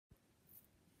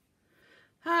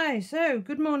Okay, so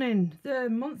good morning. The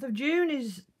month of June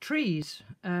is trees.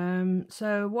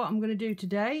 So what I'm going to do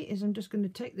today is I'm just going to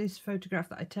take this photograph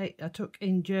that I took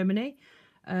in Germany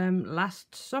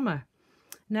last summer.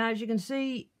 Now, as you can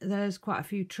see, there's quite a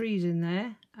few trees in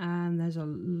there, and there's a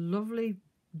lovely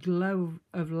glow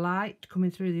of light coming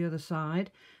through the other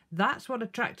side. That's what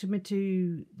attracted me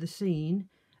to the scene,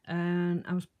 and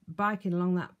I was biking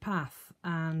along that path,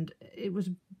 and it was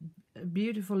a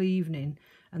beautiful evening,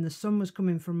 and the sun was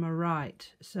coming from my right,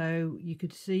 so you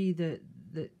could see that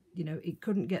you know, it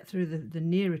couldn't get through the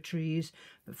nearer trees,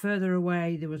 but further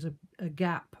away there was a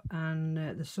gap, and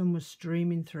the sun was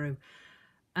streaming through,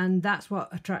 and that's what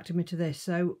attracted me to this.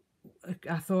 So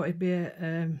I thought it'd be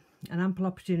an ample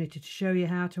opportunity to show you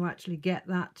how to actually get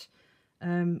that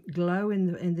glow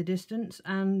in the distance,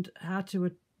 and how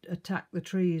to attack the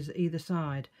trees either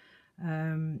side.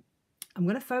 I'm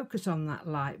going to focus on that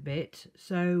light bit,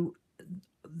 so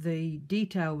the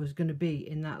detail was going to be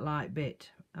in that light bit.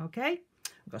 Okay,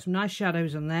 I've got some nice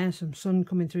shadows on there, some sun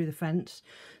coming through the fence,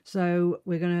 so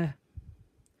we're gonna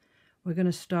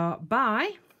start by,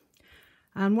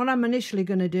 and what I'm initially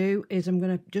going to do is I'm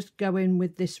going to just go in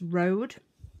with this road.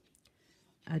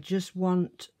 I just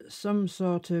want some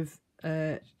sort of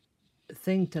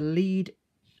thing to lead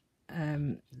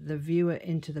the viewer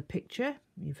into the picture.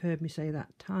 You've heard me say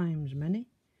that times many.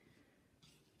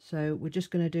 So we're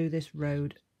just going to do this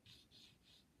road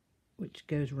which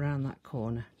goes around that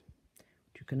corner,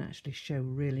 which you can actually show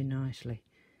really nicely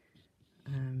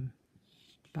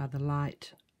by the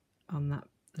light on that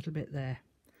little bit there.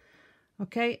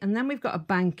 Okay, and then we've got a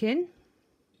banking.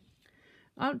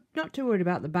 I'm not too worried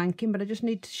about the banking, but I just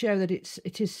need to show that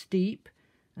it is steep.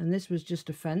 And this was just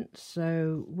a fence,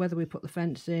 so whether we put the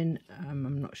fence in,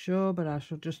 I'm not sure, but I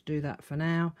shall just do that for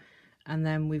now. And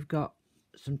then we've got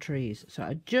some trees. So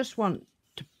I just want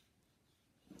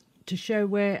to show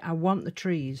where I want the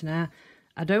trees. Now,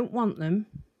 I don't want them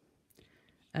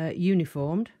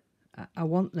uniformed. I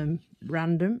want them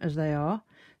random as they are.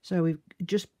 So we've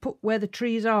just put where the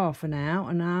trees are for now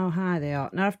and how high they are.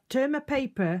 Now, I've turned my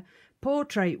paper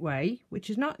portrait way, which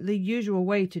is not the usual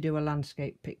way to do a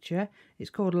landscape picture.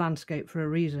 It's called landscape for a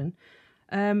reason.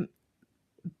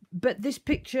 But this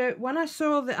picture, when I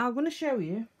saw that, I'm going to show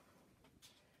you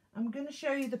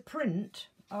the print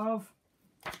of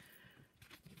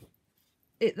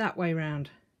it that way round,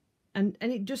 and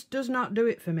it just does not do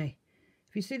it for me.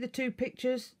 If you see the two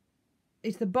pictures,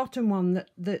 it's the bottom one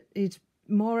that is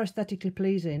more aesthetically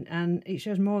pleasing, and it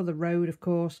shows more of the road, of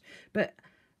course, but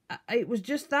it was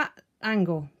just that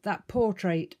angle, that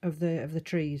portrait of the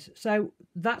trees. So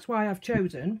that's why I've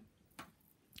chosen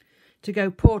to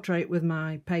go portrait with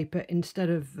my paper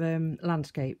instead of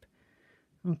landscape.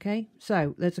 Okay,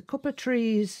 so there's a couple of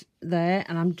trees there,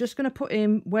 and I'm just going to put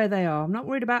in where they are. I'm not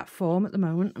worried about form at the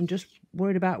moment. I'm just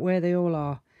worried about where they all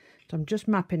are. So I'm just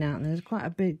mapping out, and there's quite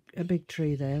a big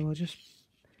tree there. We'll just,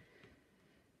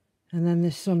 and then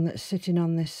there's some that's sitting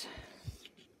on this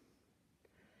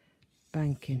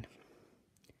banking.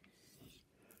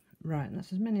 Right, and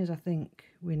that's as many as I think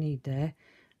we need there.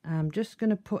 I'm just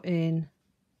going to put in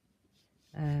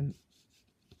a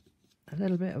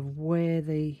little bit of where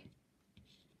the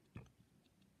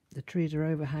trees are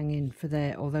overhanging for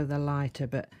there, although they're lighter,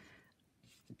 but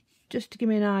just to give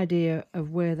me an idea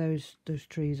of where those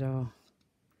trees are.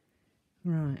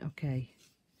 Right, okay.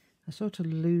 I sort of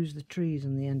lose the trees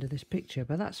on the end of this picture,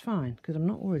 but that's fine, because I'm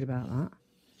not worried about that.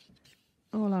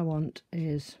 All I want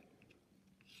is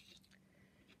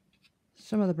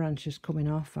some of the branches coming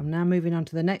off. I'm now moving on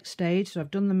to the next stage, so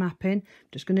I've done the mapping.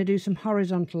 I'm just going to do some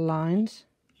horizontal lines.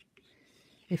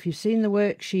 If you've seen the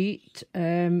worksheet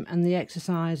and the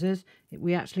exercises,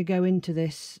 we actually go into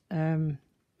this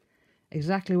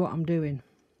exactly what I'm doing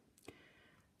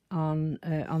on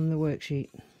the worksheet.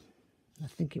 I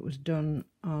think it was done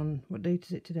on, what date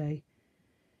is it today?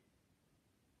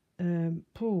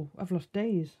 I've lost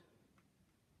days.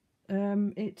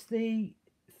 It's the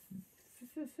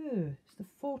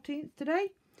 14th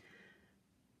today.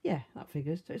 Yeah, that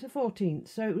figures. So it's the 14th.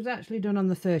 So it was actually done on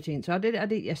the 13th. So I did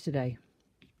it yesterday.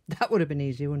 That would have been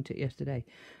easier, wouldn't it, yesterday?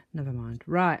 Never mind.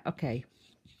 Right, okay.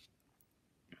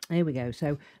 Here we go.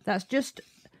 So that's just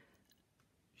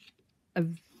a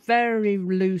very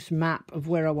loose map of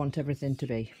where I want everything to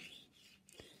be.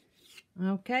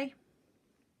 Okay.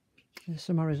 There's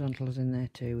some horizontals in there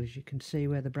too, as you can see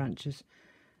where the branches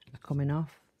are coming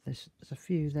off. There's a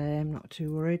few there. I'm not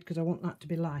too worried because I want that to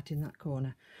be light in that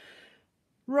corner.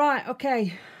 Right,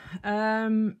 okay.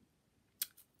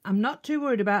 I'm not too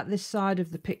worried about this side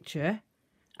of the picture.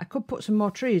 I could put some more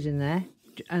trees in there,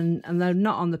 and they're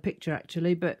not on the picture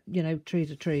actually, but you know,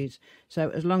 trees are trees. So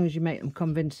as long as you make them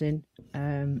convincing,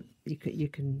 you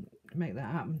can make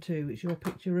that happen too. It's your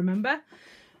picture, remember?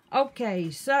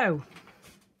 Okay, so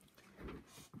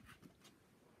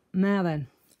now then,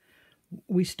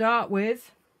 we start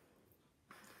with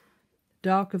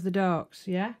dark of the darks,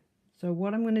 yeah? So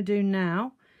what I'm going to do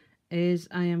now is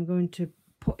I am going to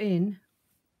put in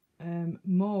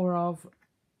more of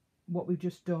what we've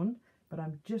just done, but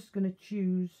I'm just going to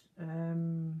choose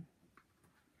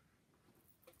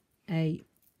a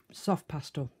soft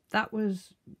pastel. That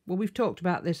was, well, we've talked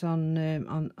about this on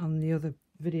the other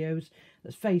videos,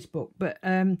 that's Facebook, but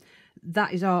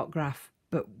that is Artgraph.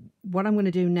 But what I'm going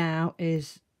to do now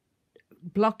is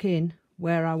block in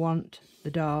where I want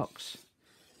the darks,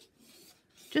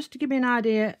 just to give me an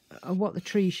idea of what the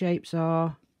tree shapes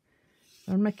are.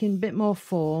 I'm making a bit more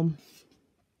form.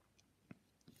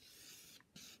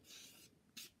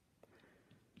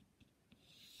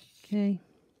 Okay,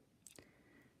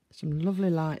 some lovely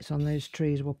lights on those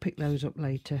trees. We'll pick those up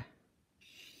later.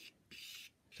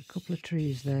 There's a couple of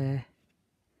trees there.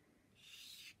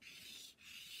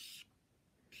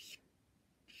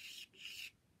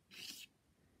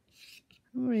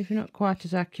 Or if you're not quite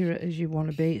as accurate as you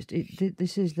want to be,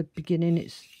 this is the beginning.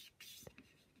 It's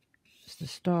the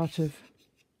start of.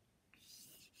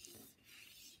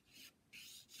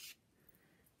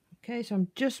 Okay, so I'm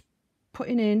just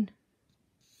putting in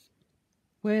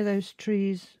where those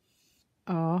trees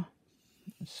are,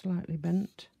 slightly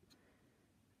bent,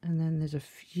 and then there's a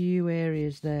few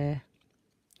areas there,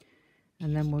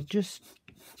 and then we'll just,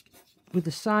 with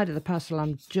the side of the pastel,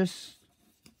 I'm just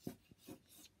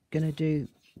going to do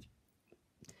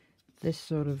this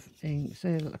sort of thing.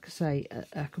 So like I say,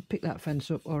 I could pick that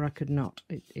fence up or I could not.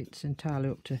 It's entirely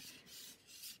up to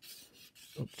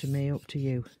me, up to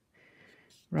you.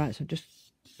 Right, so just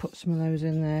put some of those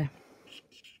in there.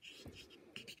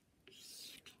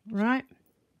 Right.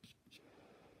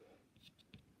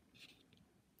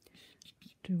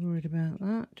 Too worried about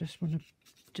that. Just want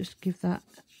to give that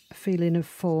a feeling of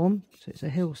form. So it's a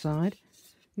hillside.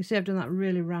 You see I've done that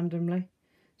really randomly.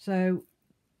 So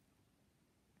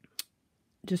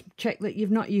just check that you've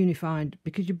not unified,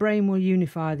 because your brain will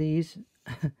unify these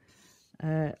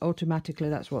automatically.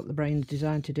 That's what the brain's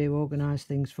designed to do, organise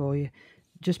things for you.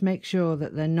 Just make sure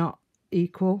that they're not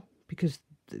equal, because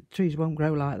the trees won't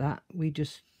grow like that. We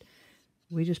just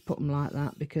put them like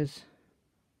that because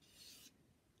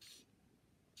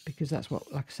that's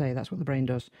what, like I say, that's what the brain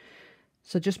does.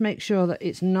 So just make sure that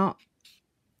it's not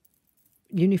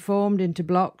uniformed into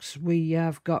blocks. We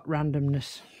have got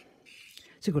randomness.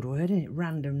 It's a good word, isn't it?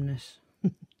 Randomness.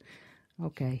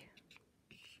 Okay.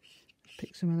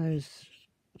 Pick some of those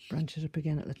branches up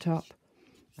again at the top.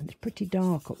 And it's pretty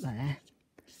dark up there.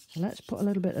 So let's put a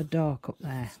little bit of dark up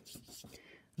there.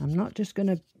 I'm not just going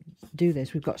to do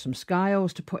this. We've got some sky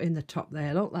owls to put in the top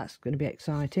there. Look, that's going to be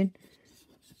exciting.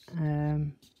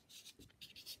 I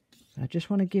just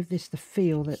want to give this the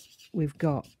feel that we've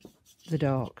got the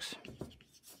darks.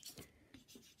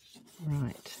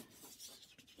 Right.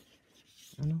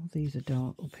 And all these are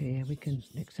dark up here. We can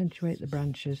accentuate the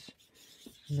branches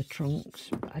and the trunks.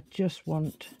 But I just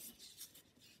want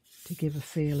to give a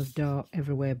feel of dark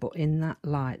everywhere, but in that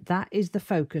light. That is the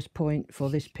focus point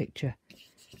for this picture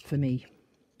for me.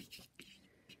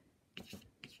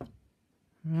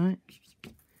 Right.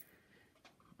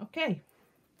 Okay.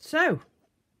 So,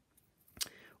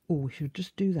 oh, we should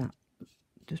just do that.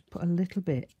 Just put a little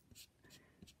bit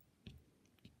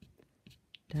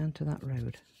down to that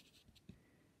road.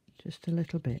 Just a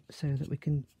little bit, so that we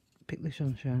can pick the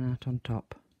sunshine out on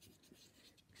top.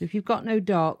 So if you've got no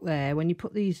dark there, when you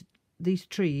put these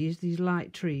trees, these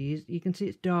light trees, you can see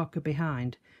it's darker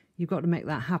behind. You've got to make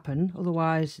that happen,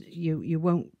 otherwise you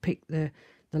won't pick the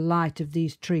light of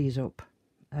these trees up.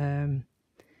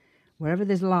 Wherever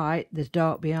there's light, there's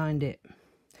dark behind it.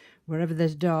 Wherever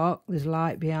there's dark, there's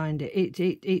light behind it.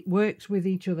 It works with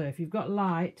each other. If you've got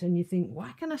light and you think,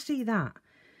 why can I see that?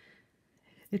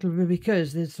 It'll be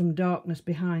because there's some darkness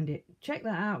behind it. Check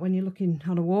that out when you're looking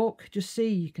on a walk. Just see,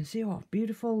 you can see, oh,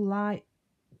 beautiful light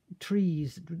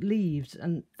trees, leaves,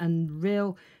 and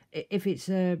real. If it's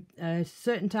a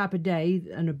certain type of day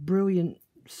and a brilliant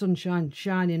sunshine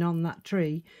shining on that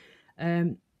tree,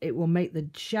 it will make the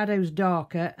shadows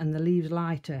darker and the leaves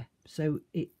lighter. So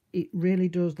it really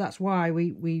does. That's why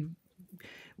we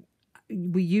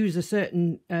use a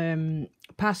certain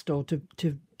pastel to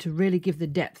really give the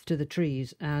depth to the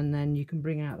trees, and then you can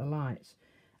bring out the lights.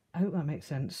 I hope that makes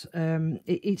sense.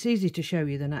 It's easy to show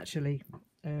you than actually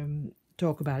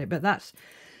talk about it, but that's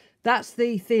that's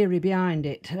the theory behind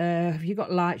it. If you've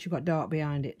got lights, you've got dark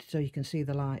behind it, so you can see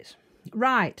the lights.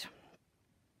 Right.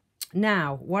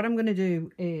 Now, what I'm going to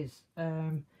do is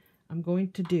I'm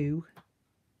going to do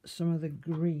some of the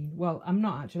green. Well, I'm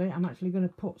not actually. I'm actually going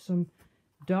to put some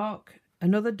dark,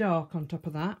 another dark on top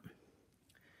of that.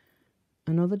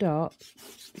 Another dark,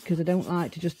 because I don't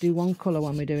like to just do one colour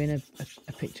when we're doing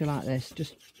a picture like this.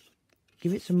 Just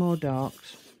give it some more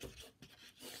darks.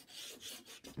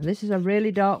 And this is a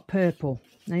really dark purple.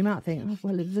 Now you might think, oh,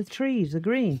 well, the trees are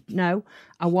green. No,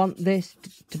 I want this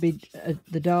to be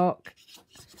the dark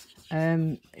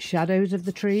shadows of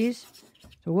the trees.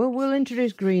 So we'll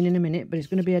introduce green in a minute, but it's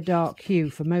going to be a dark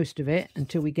hue for most of it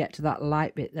until we get to that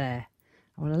light bit there.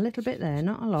 I want a little bit there,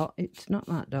 not a lot. It's not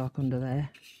that dark under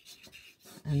there.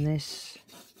 And this,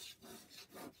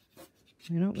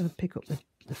 you're not going to pick up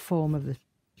the form of the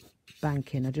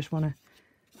banking. I just want to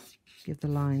give the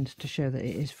lines to show that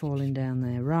it is falling down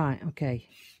there. Right, okay.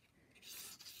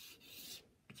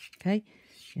 Okay,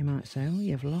 you might say, oh,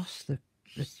 you've lost the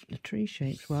tree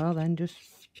shapes. Well, then just,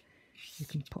 you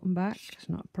can put them back. It's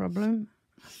not a problem.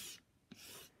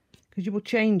 Because you will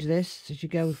change this as you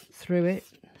go through it.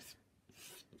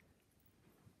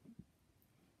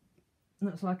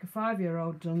 That's like a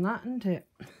 5-year-old done that, isn't it?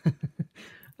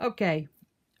 Okay,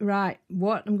 right.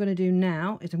 What I'm going to do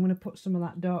now is I'm going to put some of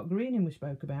that dark green in we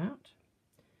spoke about.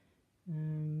 Let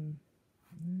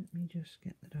me just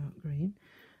get the dark green.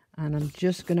 And I'm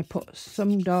just going to put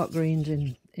some dark greens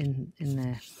in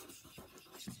there.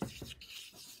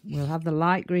 We'll have the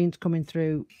light greens coming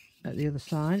through at the other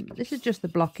side. But this is just the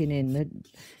blocking in.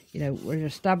 You know, we're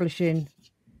establishing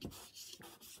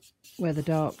where the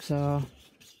darks are.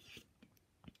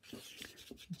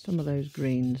 Some of those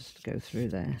greens go through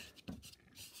there.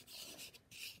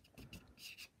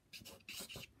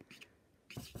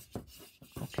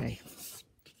 Okay.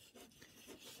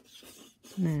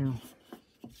 Now,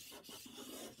 a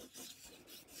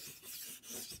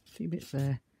few bits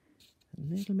there. A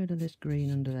little bit of this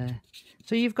green under there.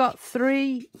 So you've got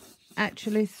three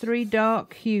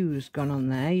dark hues gone on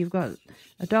there. You've got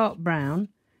a dark brown.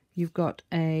 You've got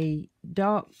a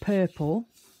dark purple.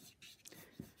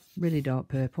 Really dark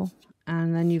purple,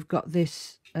 and then you've got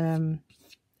this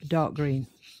dark green.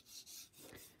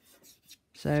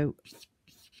 So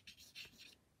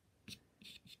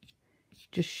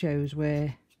just shows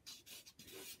where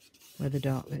the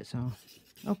dark bits are.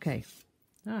 Okay,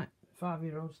 right,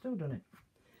 5-year-old still done it.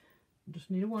 Just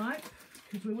need a wipe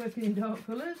because we're working in dark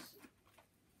colours.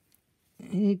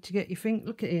 You need to get your finger.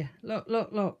 Look at here. Look.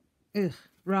 Ugh.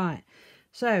 Right.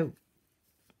 So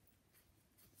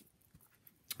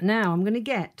now I'm going to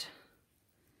get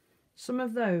some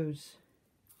of those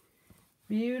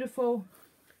beautiful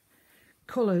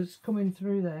colours coming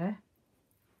through there,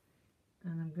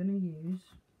 and I'm going to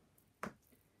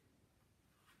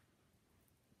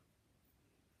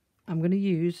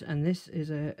use, and this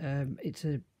is an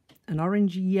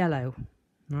orange yellow,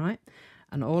 right?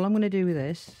 And all I'm going to do with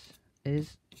this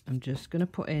is I'm just going to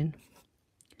put in,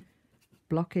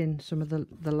 block in some of the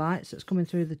lights that's coming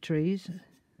through the trees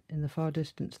in the far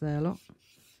distance there, look.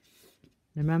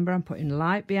 Remember, I'm putting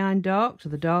light behind dark, so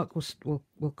the dark will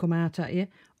come out at you.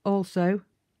 Also,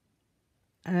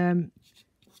 it'll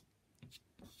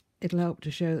help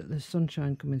to show that there's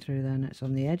sunshine coming through there, and it's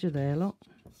on the edge of there, look.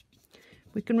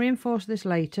 We can reinforce this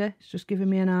later. It's just giving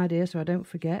me an idea so I don't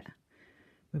forget.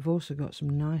 We've also got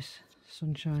some nice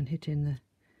sunshine hitting the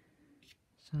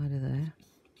side of there.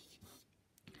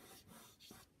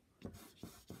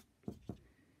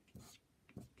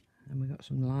 And we've got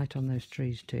some light on those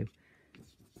trees too.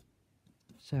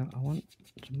 So I want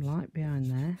some light behind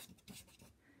there.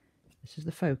 This is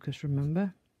the focus,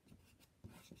 remember.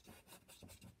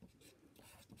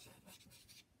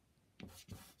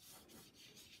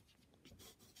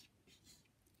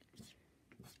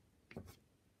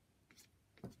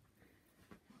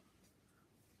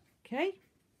 Okay.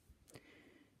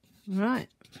 Right.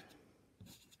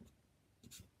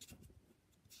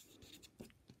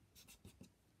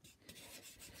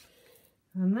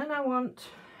 And then I want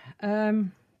a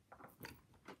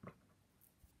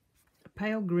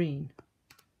pale green.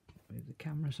 Move the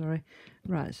camera, sorry.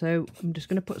 Right, so I'm just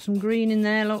going to put some green in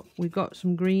there. Look, we've got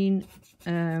some green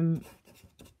in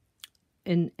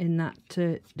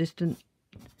that distant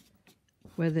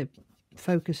where the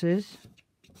focus is.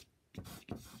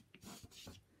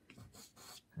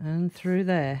 And through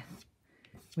there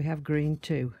we have green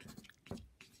too.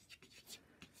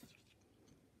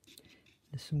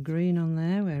 There's some green on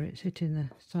there where it's hitting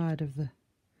the side of the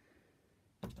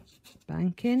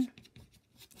banking.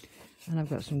 And I've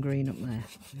got some green up there.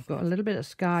 We've got a little bit of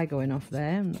sky going off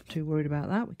there. I'm not too worried about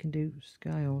that. We can do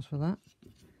sky holes for that.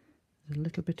 There's a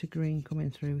little bit of green coming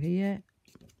through here.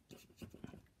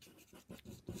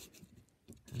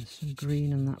 And some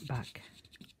green on that back.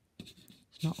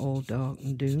 It's not all dark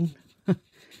and doom.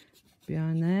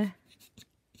 Behind there.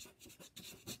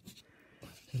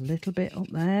 There's a little bit up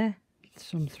there.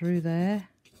 Some through there.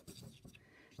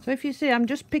 So if you see, I'm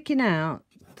just picking out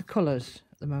the colours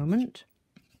at the moment,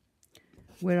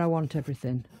 where I want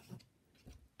everything,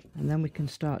 and then we can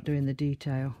start doing the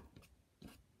detail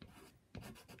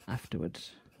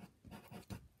afterwards.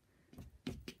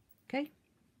 Okay,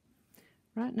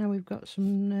 right, now we've got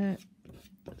some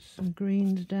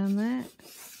greens down there.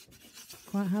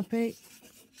 Quite happy.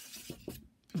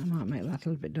 I might make that a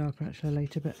little bit darker actually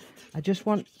later, but I just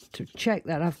want to check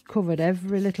that I've covered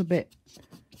every little bit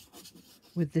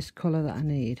with this colour that I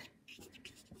need.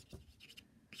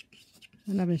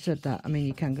 And having said that, I mean,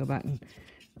 you can go back and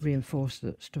reinforce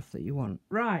the stuff that you want.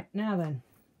 Right, now then.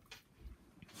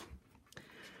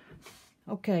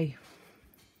 Okay.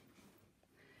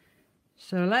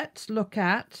 So let's look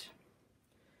at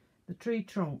the tree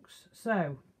trunks.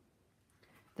 So,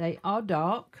 they are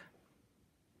dark.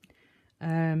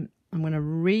 I'm going to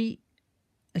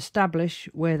re-establish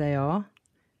where they are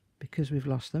because we've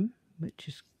lost them, which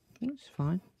is it's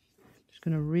fine. Just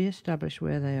going to re-establish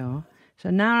where they are.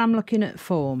 So now I'm looking at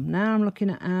form. Now I'm looking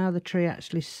at how the tree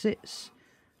actually sits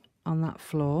on that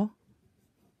floor.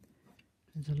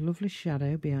 There's a lovely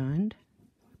shadow behind.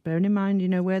 Bearing in mind, you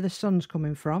know, where the sun's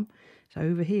coming from. So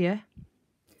over here,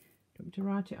 do you want me to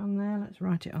write it on there? Let's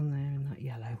write it on there in that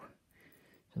yellow.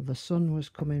 So the sun was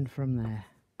coming from there.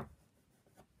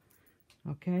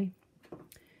 Okay.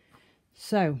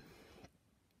 So,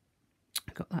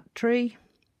 I've got that tree.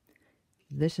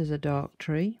 This is a dark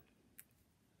tree.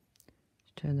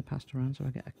 Turn the past around so I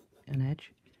get an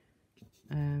edge.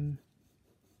 Right,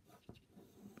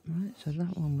 so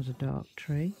that one was a dark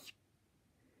tree.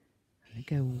 And they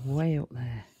go way up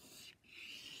there.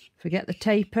 Forget the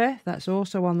taper, that's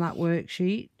also on that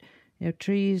worksheet. You know,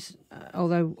 trees,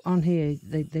 although on here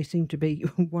they seem to be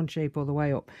one shape all the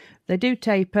way up. They do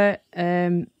taper,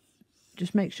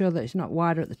 just make sure that it's not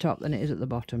wider at the top than it is at the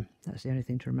bottom. That's the only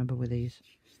thing to remember with these.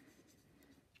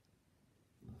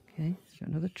 Okay, got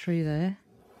another tree there.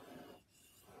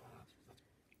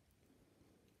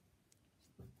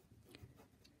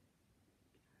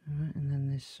 Alright, and then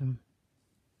there's some.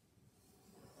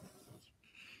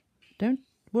 Don't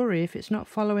worry if it's not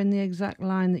following the exact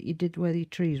line that you did where the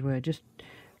trees were. Just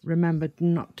remember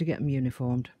not to get them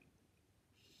uniformed.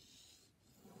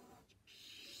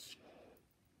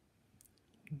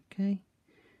 Okay,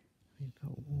 we've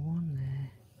got one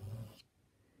there.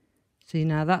 See,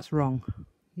 now that's wrong.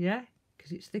 Yeah,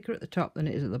 because it's thicker at the top than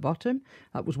it is at the bottom.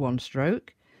 That was one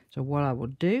stroke. So what I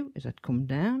would do is I'd come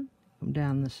down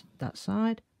that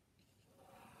side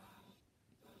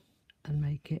and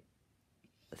make it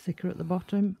thicker at the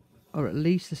bottom, or at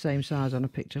least the same size on a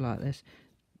picture like this.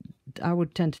 I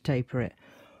would tend to taper it.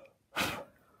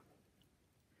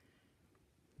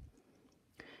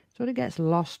 So it gets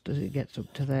lost as it gets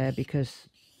up to there because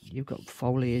you've got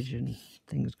foliage and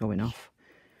things going off.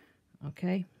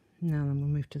 Okay, now then we'll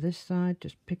move to this side.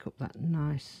 Just pick up that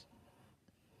nice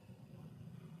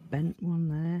bent one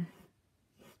there.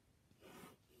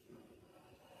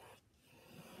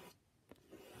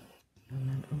 And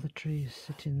then other trees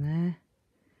sitting there.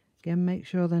 Again, make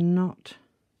sure they're not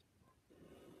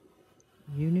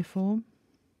uniform.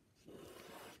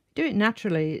 Do it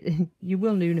naturally, you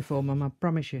will uniform them, I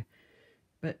promise you.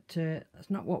 But that's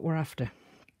not what we're after.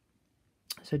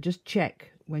 So just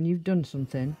check when you've done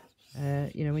something,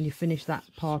 you know, when you finish that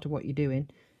part of what you're doing,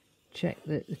 check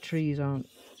that the trees aren't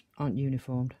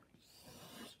uniformed.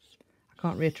 I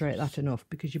can't reiterate that enough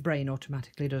because your brain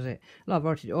automatically does it. Well, I've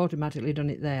already automatically done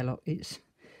it there. Look, it's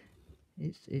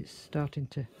starting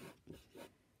to.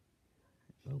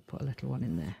 We'll put a little one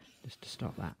in there just to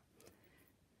stop that.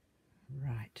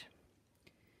 Right.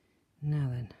 Now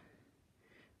then,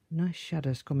 nice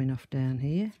shadows coming off down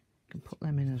here. You can put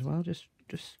them in as well. Just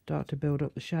start to build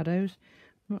up the shadows.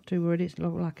 Not too worried. It's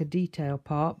like a detail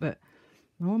part, but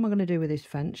what am I going to do with this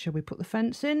fence? Shall we put the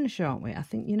fence in, shan't we? I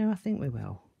think we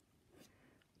will.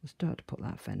 We'll start to put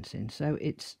that fence in. So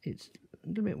it's a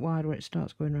little bit wider where it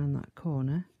starts going around that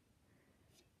corner,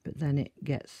 but then it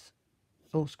gets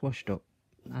all squashed up,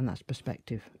 and that's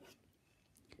perspective.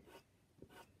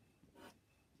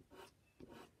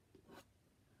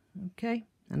 Okay,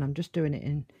 and I'm just doing it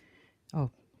in. Oh,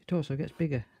 it also gets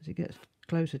bigger as it gets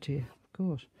closer to you, of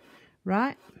course.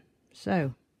 Right,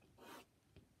 so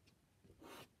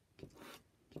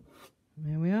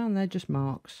There we are, and they're just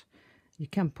marks. You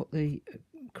can put the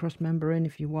cross member in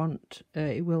if you want.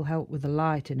 It will help with the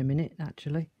light in a minute,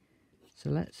 actually. So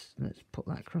let's put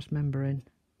that cross member in.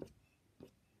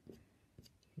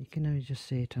 You can only just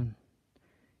see it on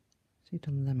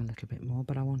them a little bit more,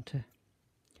 but I want a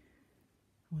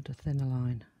thinner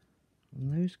line on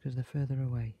those because they're further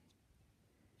away.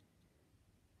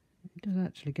 It does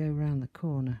actually go round the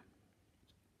corner,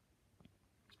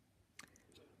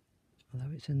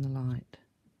 although it's in the light.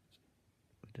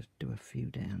 We'll just do a few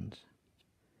downs.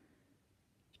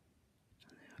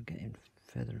 I'll get in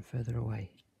further and further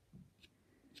away.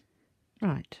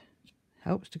 Right,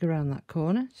 helps to go around that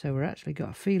corner, so we're actually got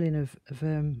a feeling of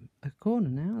a corner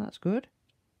now. That's good.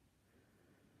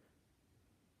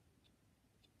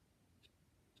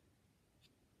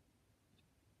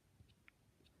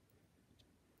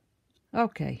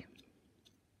 Okay,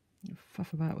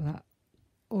 faff about with that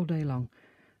all day long,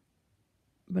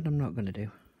 but I'm not going to do.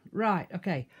 Right,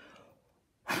 okay,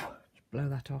 just blow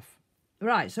that off.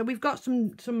 Right, so we've got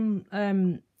some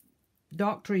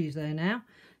dark trees there now.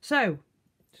 So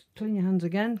just clean your hands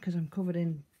again because I'm covered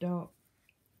in dark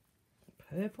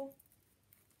purple.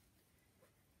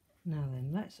 Now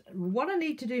then, what I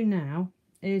need to do now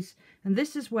is, and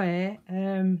this is where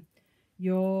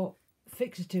your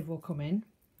fixative will come in,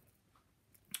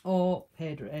 or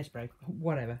hairspray,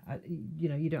 whatever. You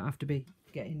know, you don't have to be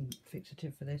getting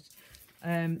fixative for this,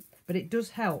 but it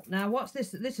does help. Now, what's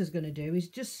this is going to do is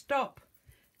just stop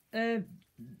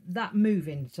that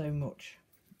moving so much.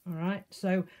 All right.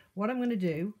 So what I'm going to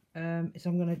do is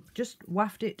I'm going to just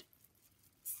waft it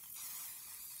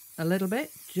a little bit,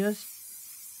 just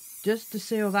to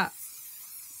seal that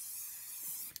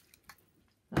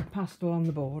pastel on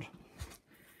the board,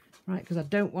 right? Because I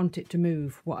don't want it to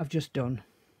move what I've just done.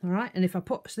 All right, and if I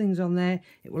put things on there,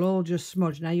 it will all just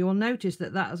smudge. Now you will notice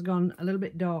that has gone a little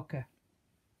bit darker.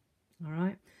 All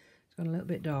right, it's gone a little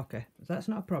bit darker. So that's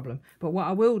not a problem. But what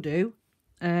I will do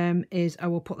is I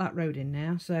will put that road in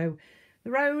now. So the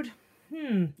road,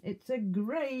 it's a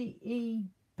grey-y,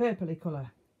 purpley colour.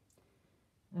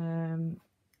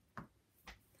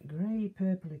 Grey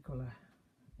purpley colour.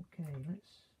 Okay,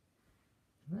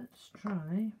 let's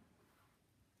try.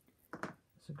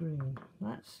 It's a green.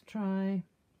 Let's try.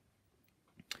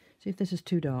 See if this is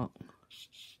too dark.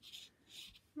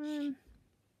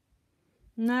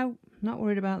 No, not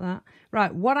worried about that.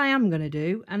 Right, what I am going to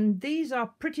do, and these are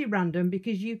pretty random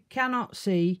because you cannot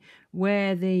see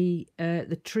where the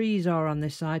trees are on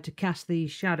this side to cast these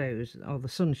shadows, or the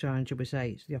sunshine, should we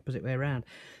say. It's the opposite way around.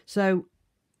 So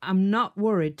I'm not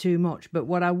worried too much, but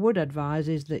what I would advise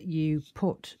is that you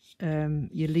put,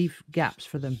 you leave gaps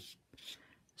for them.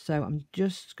 So I'm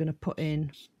just going to put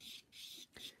in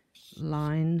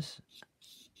lines,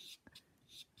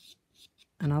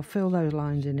 and I'll fill those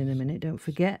lines in a minute. Don't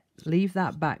forget, leave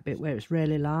that back bit where it's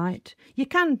really light. You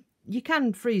can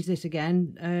freeze this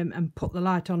again and put the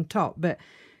light on top, but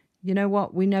you know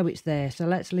what, we know it's there, so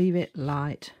let's leave it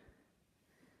light.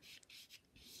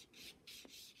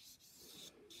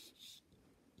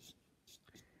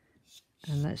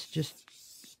 And let's just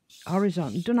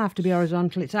horizontal. It doesn't have to be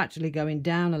horizontal, it's actually going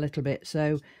down a little bit,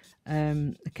 so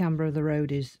the camber of the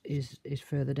road is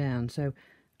further down. So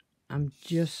I'm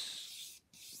just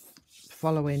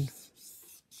following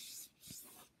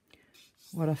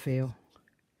what I feel.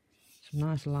 Some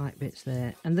nice light bits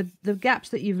there, and the gaps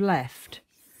that you've left,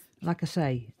 like I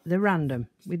say, they're random.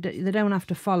 They don't have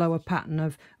to follow a pattern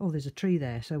of, oh, there's a tree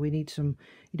there, so we need some,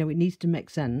 you know, it needs to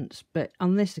make sense. But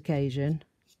on this occasion,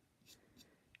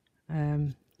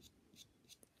 it's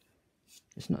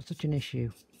not such an issue.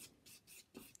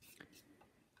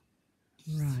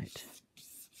 Right.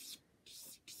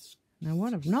 Now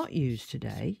what I've not used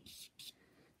today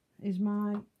is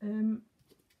my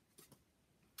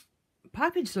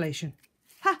pipe installation.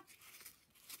 Ha!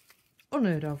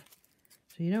 Unheard of.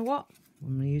 So you know what?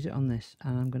 I'm going to use it on this,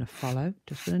 and I'm going to follow.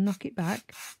 Just going to knock it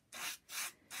back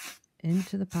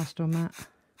into the pastel mat.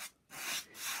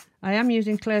 I am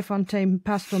using Clairefontaine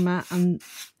pastel mat, and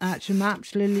I'm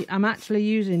actually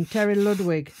using Terry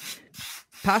Ludwig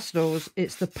pastels.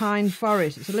 It's the Pine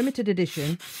Forest. It's a limited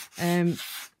edition,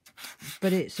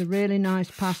 but it's a really nice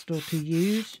pastel to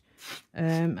use.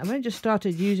 I've only just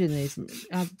started using these.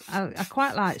 I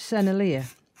quite like Sennelier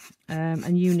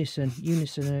and Unison.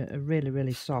 Unison are really,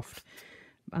 really soft.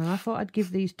 And I thought I'd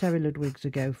give these Terry Ludwigs a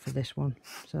go for this one.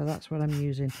 So that's what I'm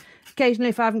using. Occasionally,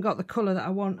 if I haven't got the colour that I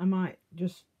want, I might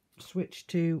just switch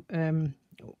to,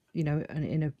 you know,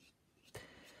 in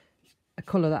a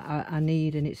colour that I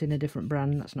need, and it's in a different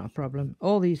brand. That's not a problem.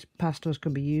 All these pastels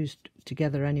can be used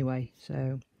together anyway.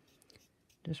 So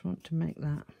just want to make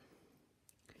that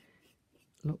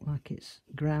look like it's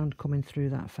ground coming through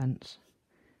that fence.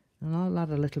 And I'll add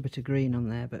a little bit of green on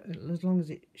there, but as long as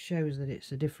it shows that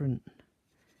it's a different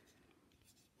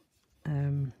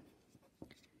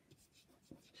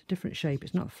shape,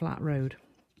 it's not a flat road.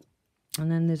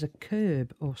 And then there's a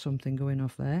curb or something going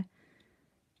off there.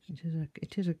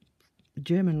 It is a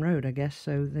German road, I guess,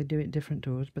 so they do it different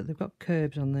to us, but they've got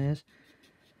curbs on theirs.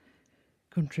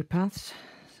 Country paths.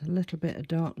 There's a little bit of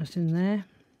darkness in there,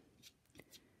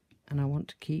 and I want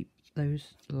to keep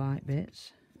those light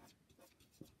bits.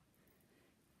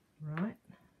 Right,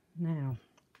 now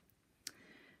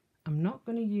I'm not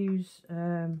going to use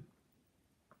I'm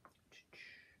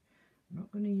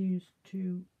going to use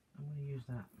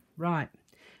that. Right,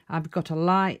 I've got a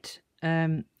light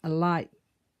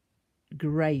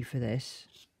grey for this,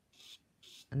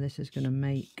 and this is going to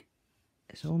make,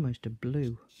 it's almost a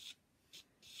blue.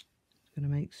 It's going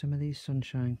to make some of these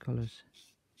sunshine colours.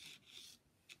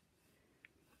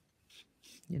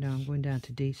 You know, I'm going down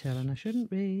to detail and I shouldn't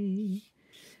be.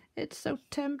 It's so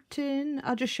tempting.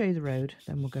 I'll just show you the road,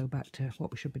 then we'll go back to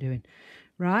what we should be doing.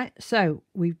 Right, so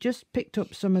we've just picked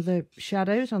up some of the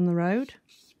shadows on the road.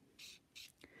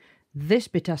 This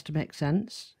bit has to make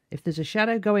sense. If there's a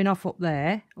shadow going off up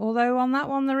there, although on that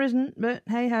one there isn't, but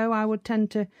hey-ho, I would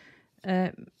tend to,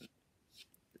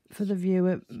 for the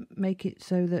viewer, make it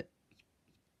so that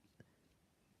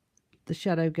the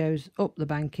shadow goes up the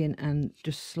banking and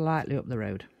just slightly up the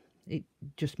road. It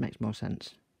just makes more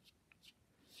sense.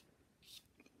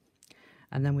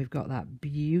 And then we've got that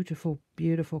beautiful,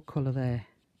 beautiful colour there.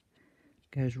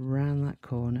 Goes round that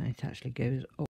corner. It actually goes up.